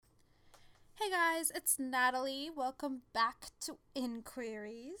Guys, it's Natalie. Welcome back to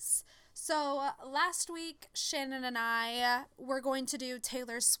inQUEERies. So, last week, Shannon and I were going to do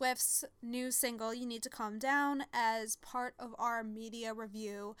Taylor Swift's new single, You Need to Calm Down, as part of our media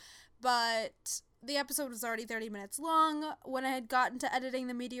review. But the episode was already 30 minutes long when I had gotten to editing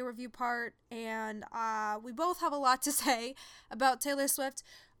the media review part, and we both have a lot to say about Taylor Swift.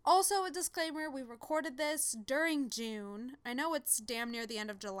 Also, a disclaimer, we recorded this during June. I know it's damn near the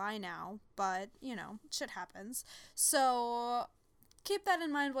end of July now, but, shit happens. So, keep that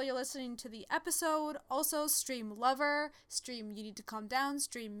in mind while you're listening to the episode. Also, stream Lover, stream You Need to Calm Down,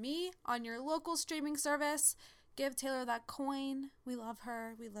 stream me on your local streaming service. Give Taylor that coin. We love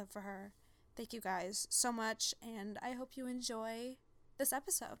her. We live for her. Thank you guys so much, and I hope you enjoy this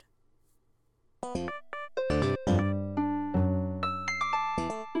episode.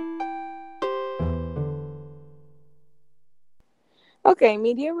 Okay,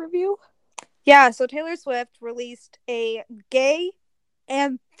 media review? Yeah, so Taylor Swift released a gay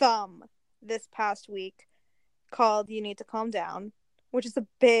anthem this past week called You Need to Calm Down, which is a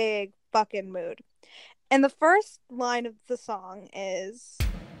big fucking mood. And the first line of the song is,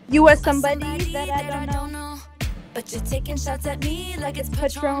 "You are somebody that I don't know, but you're taking shots at me like it's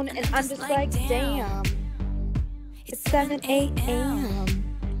Patron, and I'm just like, damn, it's 7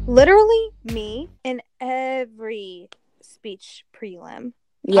 a.m. Literally me in every speech prelim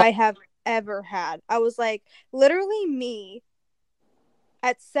I have ever had. I was like, literally me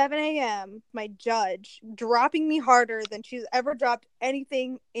at 7 a.m., my judge dropping me harder than she's ever dropped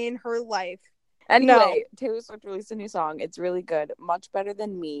anything in her life. Anyway, Taylor Swift released a new song. It's really good. Much better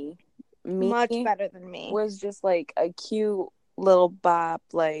than Me. Much better than Me. Was just like a cute little bop.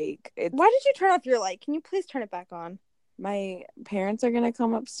 Why did you turn off your light? Can you please turn it back on? My parents are gonna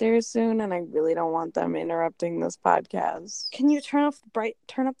come upstairs soon, and I really don't want them interrupting this podcast. Can you turn up the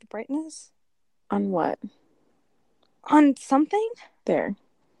brightness? On what? On something? There.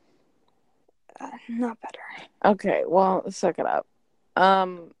 Not better. Okay, well, suck it up.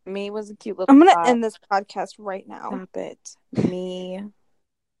 Me was a cute little I'm gonna bop. end this podcast right now. Stop it. Me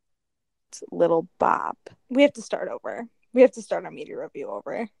little bop. We have to start over. We have to start our media review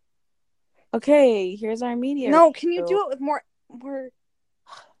over. Okay, here's our media No, review. can you do it with more...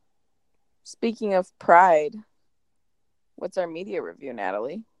 Speaking of pride, what's our media review,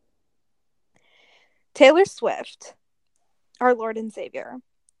 Natalie? Taylor Swift, our Lord and Savior,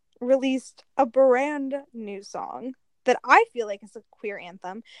 released a brand new song that I feel like is a queer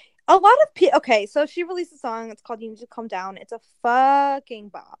anthem. A lot of people... Okay, so she released a song. It's called You Need to Calm Down. It's a fucking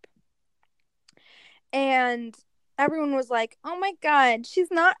bop. And everyone was like, oh my god,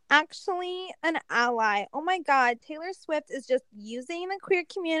 she's not actually an ally. Oh my god, Taylor Swift is just using the queer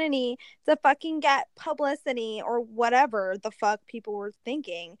community to fucking get publicity or whatever the fuck people were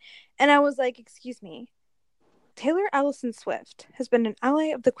thinking. And I was like, excuse me, Taylor Allison Swift has been an ally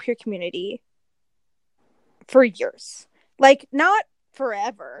of the queer community for years. Like, not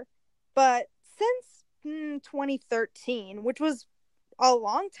forever, but since 2013, which was a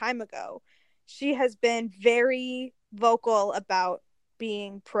long time ago. She has been very vocal about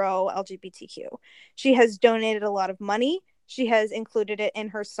being pro-LGBTQ. She has donated a lot of money. She has included it in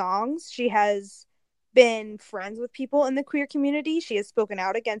her songs. She has been friends with people in the queer community. She has spoken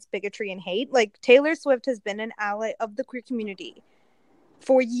out against bigotry and hate. Like, Taylor Swift has been an ally of the queer community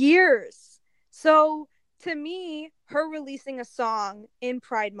for years. So, to me, her releasing a song in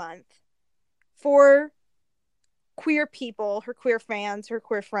Pride Month for queer people, her queer fans, her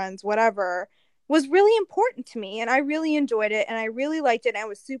queer friends, whatever, was really important to me, and I really enjoyed it, and I really liked it, and I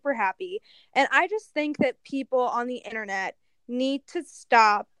was super happy. And I just think that people on the internet need to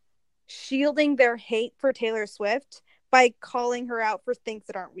stop shielding their hate for Taylor Swift by calling her out for things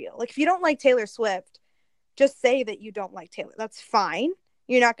that aren't real. Like, if you don't like Taylor Swift, just say that you don't like Taylor. That's fine.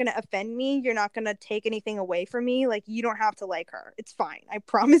 You're not going to offend me. You're not going to take anything away from me. Like, you don't have to like her. It's fine. I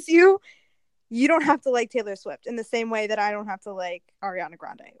promise you. You don't have to like Taylor Swift in the same way that I don't have to like Ariana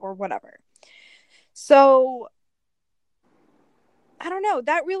Grande or whatever. So, I don't know.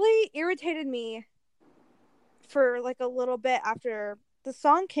 That really irritated me for like a little bit after the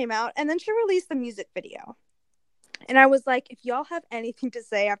song came out. And then she released the music video. And I was like, if y'all have anything to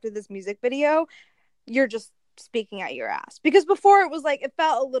say after this music video, you're just speaking out your ass. Because before it was like, it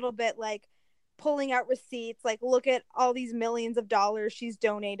felt a little bit like pulling out receipts. Like, look at all these millions of dollars she's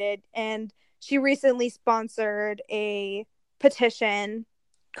donated. And she recently sponsored a petition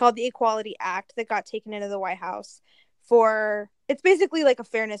called the Equality Act that got taken into the White House for, it's basically like a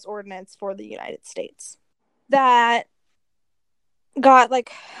fairness ordinance for the United States that got like,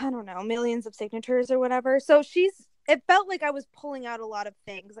 I don't know, millions of signatures or whatever. So it felt like I was pulling out a lot of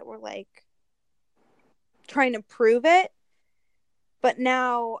things that were like trying to prove it. But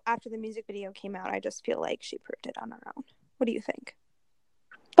now, after the music video came out, I just feel like she proved it on her own. What do you think?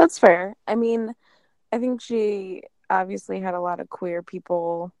 That's fair. I mean, I think she obviously had a lot of queer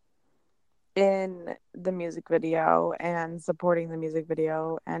people in the music video and supporting the music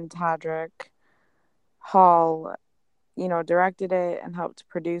video, and Todrick Hall, directed it and helped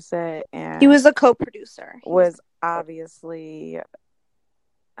produce it, and He was a co-producer. was obviously.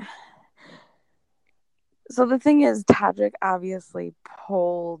 So the thing is, Todrick obviously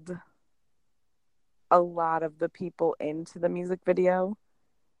pulled a lot of the people into the music video.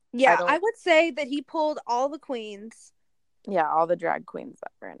 Yeah, I would say that he pulled all the queens. Yeah, all the drag queens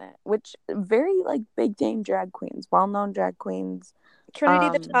that were in it, which very like big name drag queens, well-known drag queens.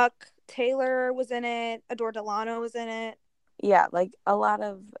 Trinity the Tuck, Taylor was in it, Adore Delano was in it. Yeah, like a lot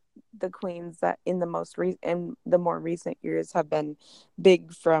of the queens that in the more recent years have been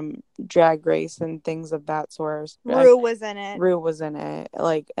big from Drag Race and things of that sort. Rue was in it. Rue was in it.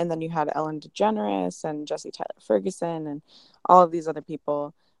 Like, and then you had Ellen DeGeneres and Jessie Tyler Ferguson and all of these other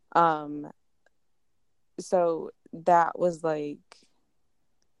people. So that was like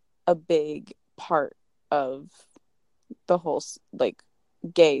a big part of the whole like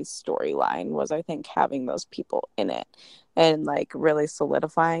gay storyline, was I think having those people in it and like really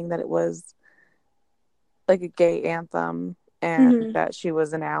solidifying that it was like a gay anthem and that she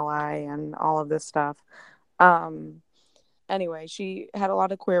was an ally and all of this stuff. Anyway, she had a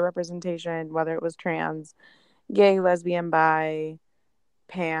lot of queer representation, whether it was trans, gay, lesbian, bi,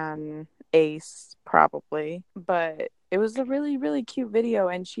 pan, ace, probably. But it was a really, really cute video.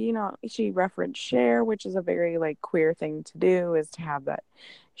 And she referenced Cher, which is a very like queer thing to do, is to have that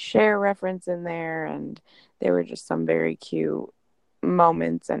Cher reference in there. And there were just some very cute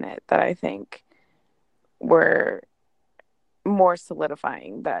moments in it that I think were more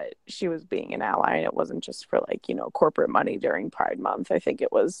solidifying that she was being an ally, and it wasn't just for like, corporate money during Pride Month. I think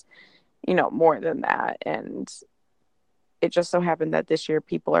it was, more than that. And it just so happened that this year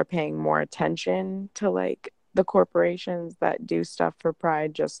people are paying more attention to like the corporations that do stuff for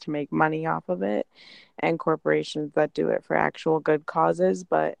Pride just to make money off of it, and corporations that do it for actual good causes.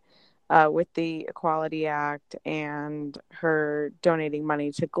 But with the Equality Act and her donating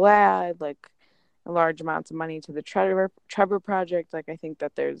money to GLAAD, like large amounts of money to the Trevor Project, like I think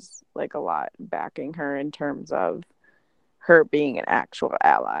that there's like a lot backing her in terms of her being an actual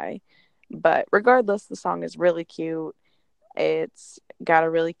ally. But regardless, the song is really cute. It's got a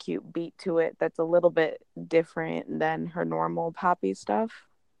really cute beat to it that's a little bit different than her normal poppy stuff.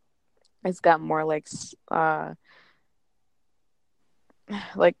 It's got more like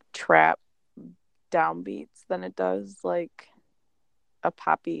trap downbeats than it does like a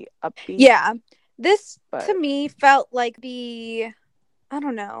poppy upbeat. Yeah. This to me felt like I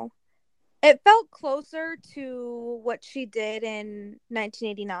don't know. It felt closer to what she did in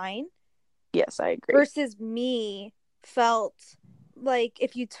 1989. Yes, I agree. Versus Me felt like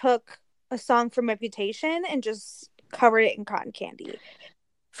if you took a song from Reputation and just covered it in cotton candy.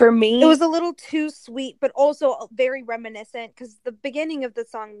 For me, it was a little too sweet, but also very reminiscent, because the beginning of the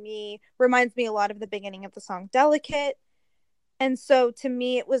song Me reminds me a lot of the beginning of the song Delicate. And so to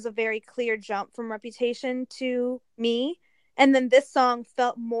me, it was a very clear jump from Reputation to Me. And then this song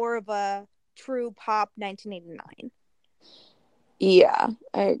felt more of a true pop 1989. Yeah,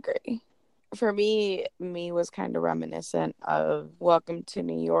 I agree. For me, Me was kind of reminiscent of Welcome to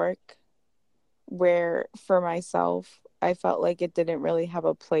New York, where for myself, I felt like it didn't really have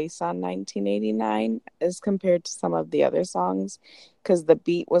a place on 1989 as compared to some of the other songs, because the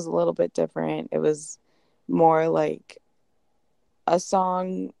beat was a little bit different. It was more like a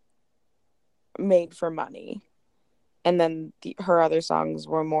song made for money. And then her other songs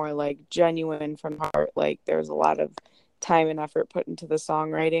were more like genuine from heart. Like there was a lot of time and effort put into the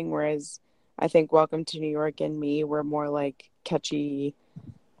songwriting, whereas I think Welcome to New York and Me were more like catchy,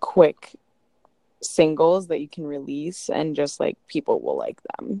 quick singles that you can release and just like people will like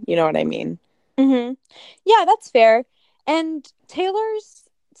them. You know what I mean? Mm-hmm. Yeah, that's fair. And Taylor's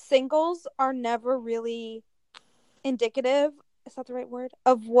singles are never really indicative, is that the right word,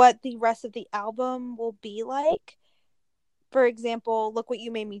 of what the rest of the album will be like. For example, Look What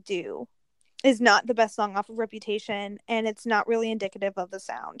You Made Me Do is not the best song off of Reputation, and it's not really indicative of the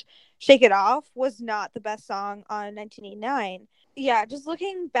sound. Shake It Off was not the best song on 1989. Yeah, just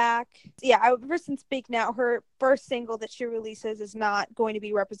looking back, I would person speak now, her first single that she releases is not going to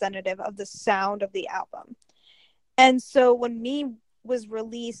be representative of the sound of the album. And so when Me was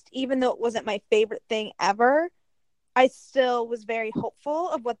released, even though it wasn't my favorite thing ever, I still was very hopeful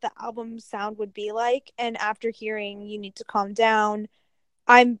of what the album sound would be like. And after hearing You Need to Calm Down,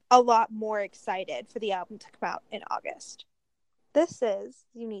 I'm a lot more excited for the album to come out in August. This is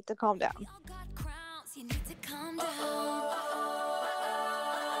You Need to Calm Down. You need to calm down.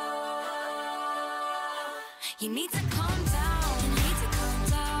 You need to calm down. You need to calm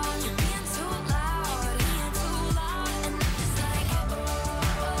down. You're being too loud. You're being too loud. And I'm just like,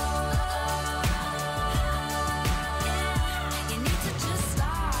 yeah. You need to just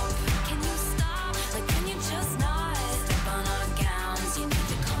stop. Can you stop? Like, can you just not step on our gowns? You need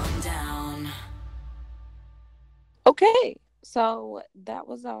to calm down. Okay, so that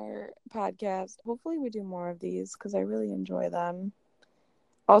was our podcast. Hopefully we do more of these because I really enjoy them.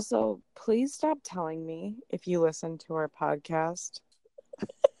 Also, please stop telling me if you listen to our podcast.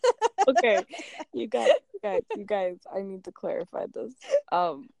 Okay, you guys, I need to clarify this.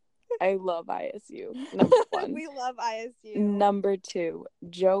 I love ISU. Number one. We love ISU. Number two,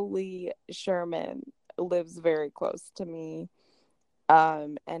 Jolie Sherman lives very close to me.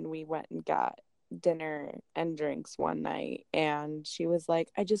 And we went and got dinner and drinks one night, and she was like,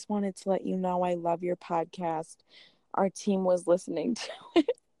 I just wanted to let you know I love your podcast. Our team was listening to it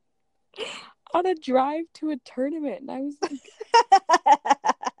on a drive to a tournament, and I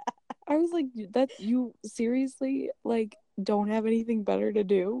was like, that you seriously like don't have anything better to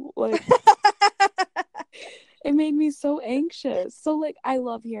do? Like, it made me so anxious. So like, I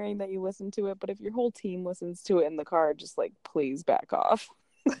love hearing that you listen to it, but if your whole team listens to it in the car, just like please back off.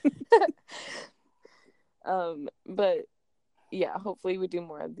 But yeah, hopefully we do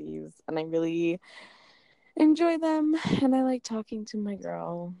more of these, and I really enjoy them, and I like talking to my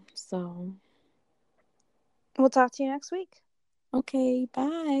girl. So We'll talk to you next week. okay,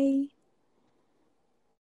 bye.